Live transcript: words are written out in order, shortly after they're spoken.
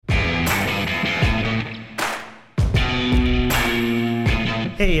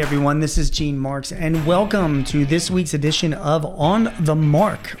Hey everyone, this is Gene Marks, and welcome to this week's edition of On the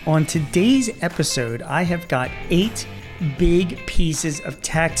Mark. On today's episode, I have got 8 big pieces of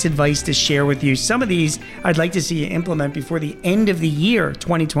tax advice to share with you. Some of these I'd like to see you implement before the end of the year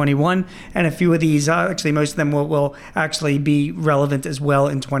 2021, and a few of these, actually most of them will actually be relevant as well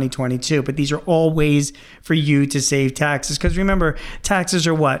in 2022. But these are all ways for you to save taxes, because remember, taxes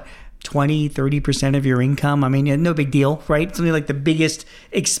are what? 20-30% of your income. I mean, no big deal, right? It's only like the biggest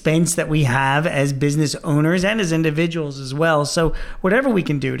expense that we have as business owners and as individuals as well. So whatever we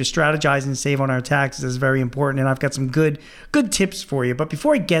can do to strategize and save on our taxes is very important. And I've got some good tips for you. But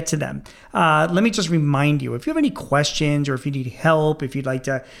before I get to them, let me just remind you, if you have any questions or if you need help, if you'd like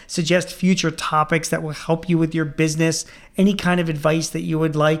to suggest future topics that will help you with your business, any kind of advice that you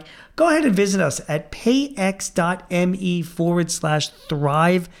would like, go ahead and visit us at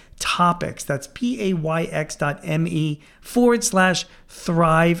payx.me/thrive topics. That's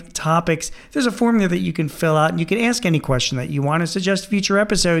payx.me/thrive topics. There's a form there that you can fill out, and you can ask any question that you want to suggest future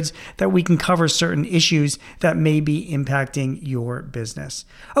episodes that we can cover certain issues that may be impacting your business.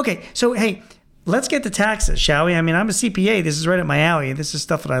 Okay, so hey, let's get to taxes, shall we? I mean, I'm a CPA. This is right up my alley. This is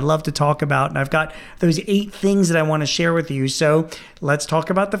stuff that I love to talk about. And I've got those 8 things that I want to share with you. So let's talk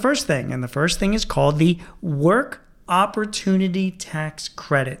about the first thing. And the first thing is called the Work Opportunity Tax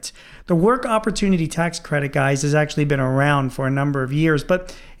Credit. The Work Opportunity Tax Credit, guys, has actually been around for a number of years,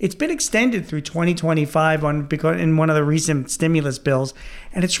 but it's been extended through 2025 in one of the recent stimulus bills.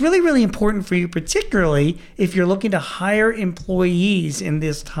 And it's really, really important for you, particularly if you're looking to hire employees in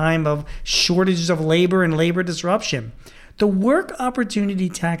this time of shortages of labor and labor disruption. The Work Opportunity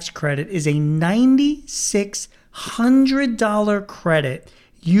Tax Credit is a $9,600 credit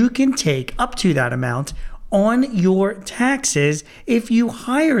you can take up to that amount on your taxes if you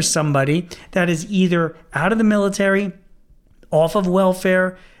hire somebody that is either out of the military, off of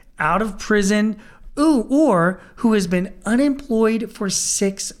welfare, out of prison, or who has been unemployed for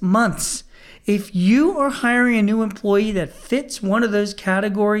 6 months. If you are hiring a new employee that fits one of those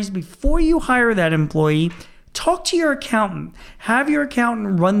categories, before you hire that employee, talk to your accountant. Have your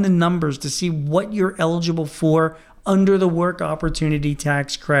accountant run the numbers to see what you're eligible for under the Work Opportunity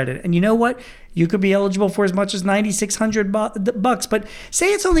Tax Credit. And you know what? You could be eligible for as much as $9,600, but say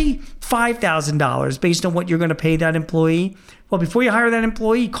it's only $5,000 based on what you're going to pay that employee. Well, before you hire that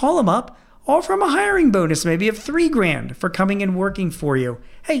employee, call them up, offer them a hiring bonus, maybe of $3,000 for coming and working for you.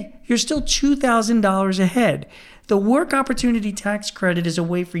 Hey, you're still $2,000 ahead. The Work Opportunity Tax Credit is a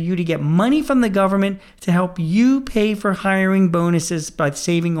way for you to get money from the government to help you pay for hiring bonuses by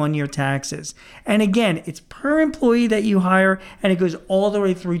saving on your taxes. And again, it's per employee that you hire, and it goes all the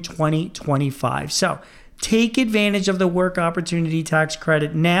way through 2025. So take advantage of the Work Opportunity Tax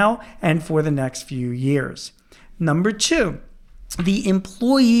Credit now and for the next few years. Number 2, the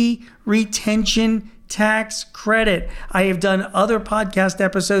Employee Retention Tax Credit. I have done other podcast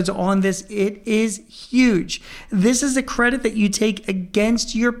episodes on this. It is huge. This is a credit that you take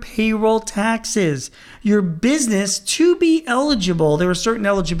against your payroll taxes. Your business, to be eligible, there are certain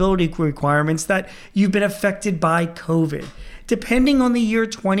eligibility requirements that you've been affected by COVID. Depending on the year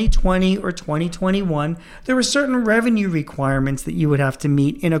 2020 or 2021, there are certain revenue requirements that you would have to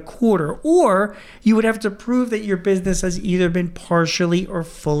meet in a quarter, or you would have to prove that your business has either been partially or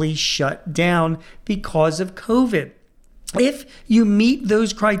fully shut down because of COVID. If you meet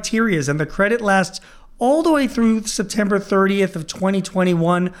those criteria and the credit lasts all the way through September 30th of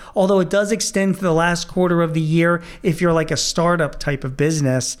 2021, although it does extend to the last quarter of the year if you're like a startup type of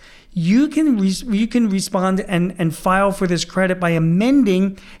business, you can respond and file for this credit by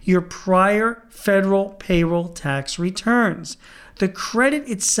amending your prior federal payroll tax returns. The credit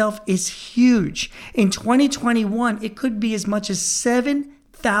itself is huge. In 2021, it could be as much as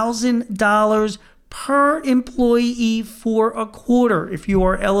 $7,000 per employee for a quarter if you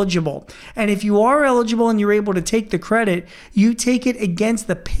are eligible. And if you are eligible and you're able to take the credit, you take it against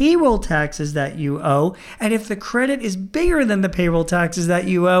the payroll taxes that you owe. And if the credit is bigger than the payroll taxes that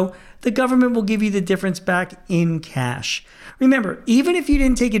you owe, the government will give you the difference back in cash. Remember, even if you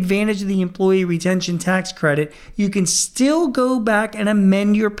didn't take advantage of the Employee Retention Tax Credit, you can still go back and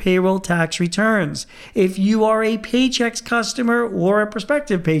amend your payroll tax returns. If you are a Paychex customer or a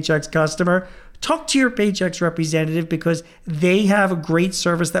prospective Paychex customer, talk to your Paychex representative, because they have a great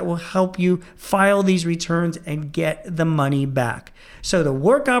service that will help you file these returns and get the money back. So the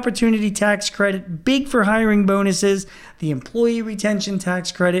Work Opportunity Tax Credit, big for hiring bonuses. The Employee Retention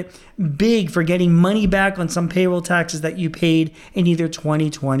Tax Credit, big for getting money back on some payroll taxes that you paid in either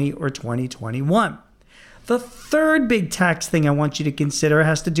 2020 or 2021. The third big tax thing I want you to consider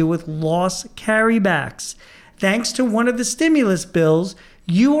has to do with loss carrybacks. Thanks to one of the stimulus bills,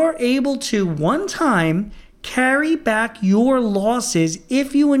 you are able to one time carry back your losses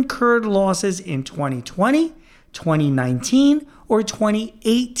if you incurred losses in 2020, 2019, or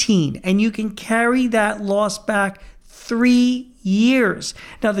 2018. And you can carry that loss back 3 years.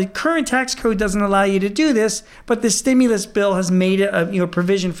 Now, the current tax code doesn't allow you to do this, but the stimulus bill has made it a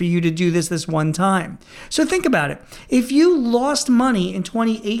provision for you to do this one time. So think about it. If you lost money in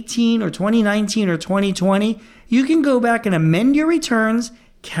 2018 or 2019 or 2020, you can go back and amend your returns,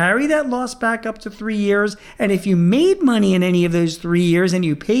 carry that loss back up to 3 years, and if you made money in any of those 3 years and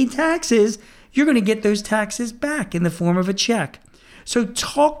you paid taxes, you're going to get those taxes back in the form of a check. So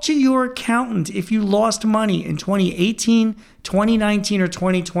talk to your accountant if you lost money in 2018, 2019, or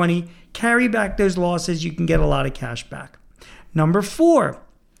 2020. Carry back those losses. You can get a lot of cash back. Number 4,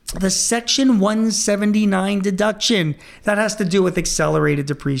 the Section 179 deduction. That has to do with accelerated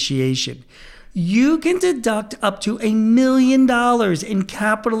depreciation. You can deduct up to $1 million in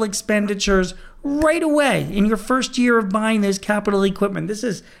capital expenditures right away in your first year of buying those capital equipment. This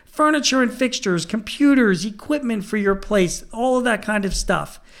is furniture and fixtures, computers, equipment for your place, all of that kind of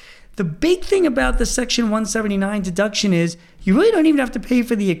stuff. The big thing about the Section 179 deduction is you really don't even have to pay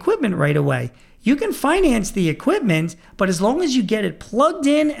for the equipment right away. You can finance the equipment, but as long as you get it plugged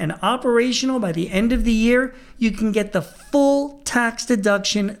in and operational by the end of the year, you can get the full tax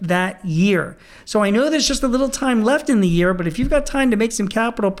deduction that year. So I know there's just a little time left in the year, but if you've got time to make some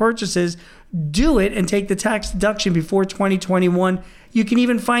capital purchases, do it and take the tax deduction before 2021. You can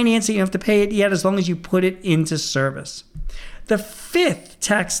even finance it. You don't have to pay it yet as long as you put it into service. The 5th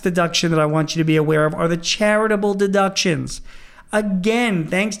tax deduction that I want you to be aware of are the charitable deductions. Again,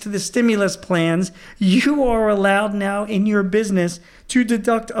 thanks to the stimulus plans, you are allowed now in your business to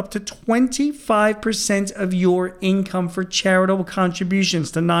deduct up to 25% of your income for charitable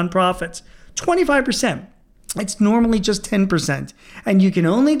contributions to nonprofits. 25%. It's normally just 10%. And you can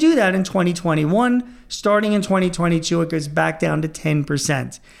only do that in 2021. Starting in 2022, it goes back down to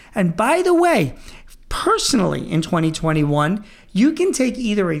 10%. And by the way, personally in 2021, you can take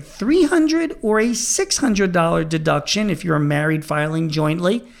either a $300 or a $600 deduction if you're married filing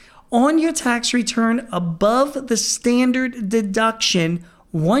jointly on your tax return above the standard deduction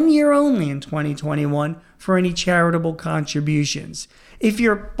 1 year only in 2021 for any charitable contributions.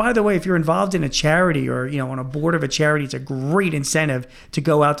 By the way, if you're involved in a charity or, on a board of a charity, it's a great incentive to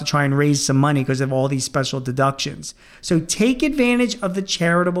go out to try and raise some money because of all these special deductions. So take advantage of the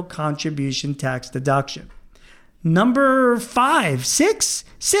charitable contribution tax deduction. Number 6,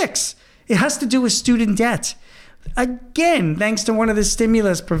 it has to do with student debt. Again, thanks to one of the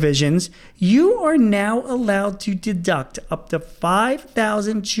stimulus provisions, you are now allowed to deduct up to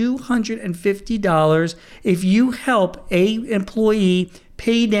 $5,250 if you help an employee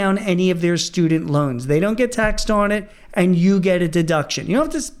pay down any of their student loans. They don't get taxed on it, and you get a deduction. You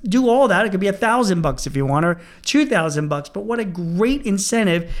don't have to do all that. It could be $1,000 if you want, or $2,000. But what a great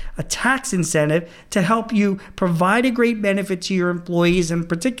incentive, a tax incentive, to help you provide a great benefit to your employees, and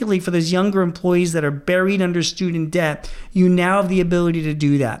particularly for those younger employees that are buried under student debt. You now have the ability to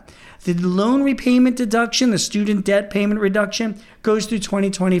do that. The loan repayment deduction, the student debt payment reduction, goes through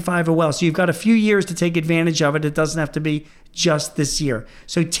 2025 as well. So you've got a few years to take advantage of it. It doesn't have to be just this year.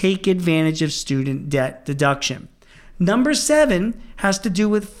 So take advantage of student debt deduction. Number 7 has to do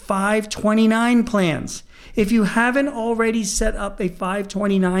with 529 plans. If you haven't already set up a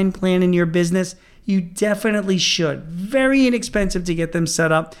 529 plan in your business, you definitely should. Very inexpensive to get them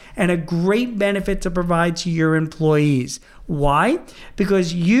set up and a great benefit to provide to your employees. Why?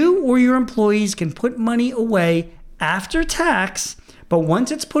 Because you or your employees can put money away after tax, but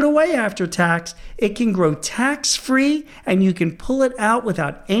once it's put away after tax, it can grow tax-free and you can pull it out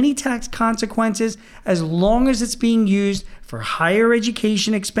without any tax consequences as long as it's being used for higher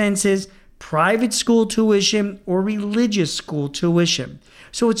education expenses, private school tuition, or religious school tuition.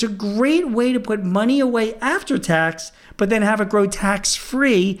 So it's a great way to put money away after tax, but then have it grow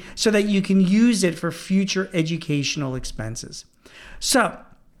tax-free so that you can use it for future educational expenses. So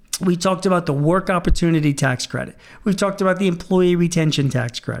we talked about the work opportunity tax credit. We've talked about the employee retention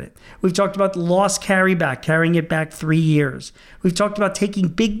tax credit. We've talked about loss carryback, carrying it back 3 years. We've talked about taking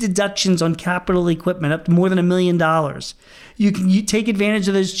big deductions on capital equipment up to more than $1 million. You can take advantage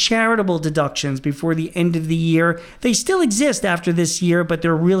of those charitable deductions before the end of the year. They still exist after this year, but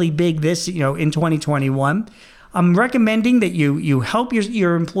they're really big in 2021. I'm recommending that you help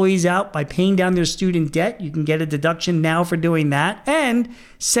your employees out by paying down their student debt. You can get a deduction now for doing that, and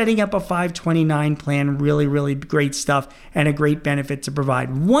setting up a 529 plan. Really, really great stuff and a great benefit to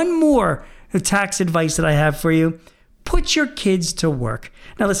provide. One more tax advice that I have for you. Put your kids to work.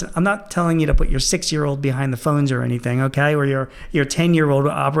 Now, listen, I'm not telling you to put your 6-year-old behind the phones or anything, okay? Or your 10-year-old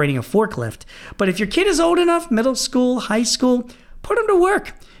operating a forklift. But if your kid is old enough, middle school, high school, put them to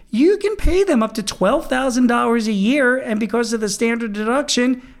work. You can pay them up to $12,000 a year, and because of the standard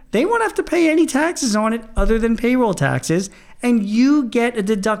deduction, they won't have to pay any taxes on it other than payroll taxes, and you get a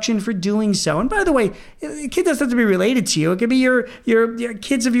deduction for doing so. And by the way, a kid doesn't have to be related to you. It could be your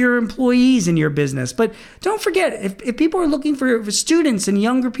kids of your employees in your business. But don't forget, if people are looking for students and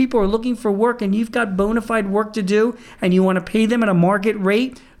younger people are looking for work and you've got bona fide work to do and you want to pay them at a market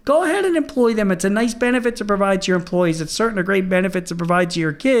rate, go ahead and employ them. It's a nice benefit to provide to your employees. It's certainly a great benefit to provide to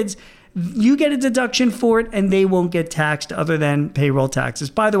your kids. You get a deduction for it and they won't get taxed other than payroll taxes.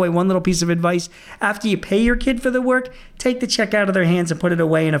 By the way, one little piece of advice, after you pay your kid for the work, take the check out of their hands and put it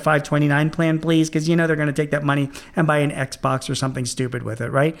away in a 529 plan, please, because you know they're going to take that money and buy an Xbox or something stupid with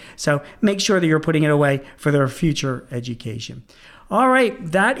it, right? So make sure that you're putting it away for their future education. All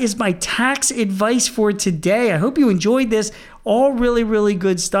right, that is my tax advice for today. I hope you enjoyed this. All really, really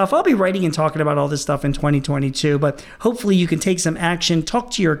good stuff. I'll be writing and talking about all this stuff in 2022, but hopefully you can take some action. Talk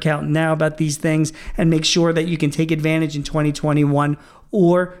to your accountant now about these things and make sure that you can take advantage in 2021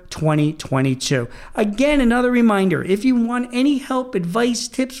 or 2022. Again, another reminder, if you want any help, advice,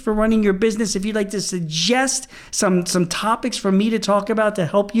 tips for running your business, if you'd like to suggest some topics for me to talk about to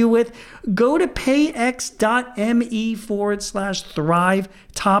help you with, go to payx.me/thrive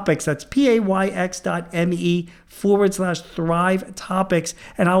topics. That's payx.me/thrive topics.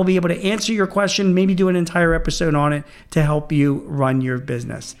 And I will be able to answer your question, maybe do an entire episode on it to help you run your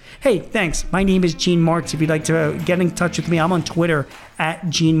business. Hey, thanks. My name is Gene Marks. If you'd like to get in touch with me, I'm on Twitter at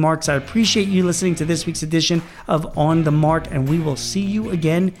Gene Marks. I appreciate you listening to this week's edition of On the Mark, and we will see you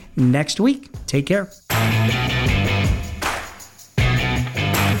again next week. Take care.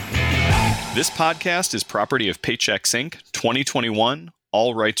 This podcast is property of Paychex Inc. 2021,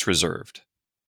 all rights reserved.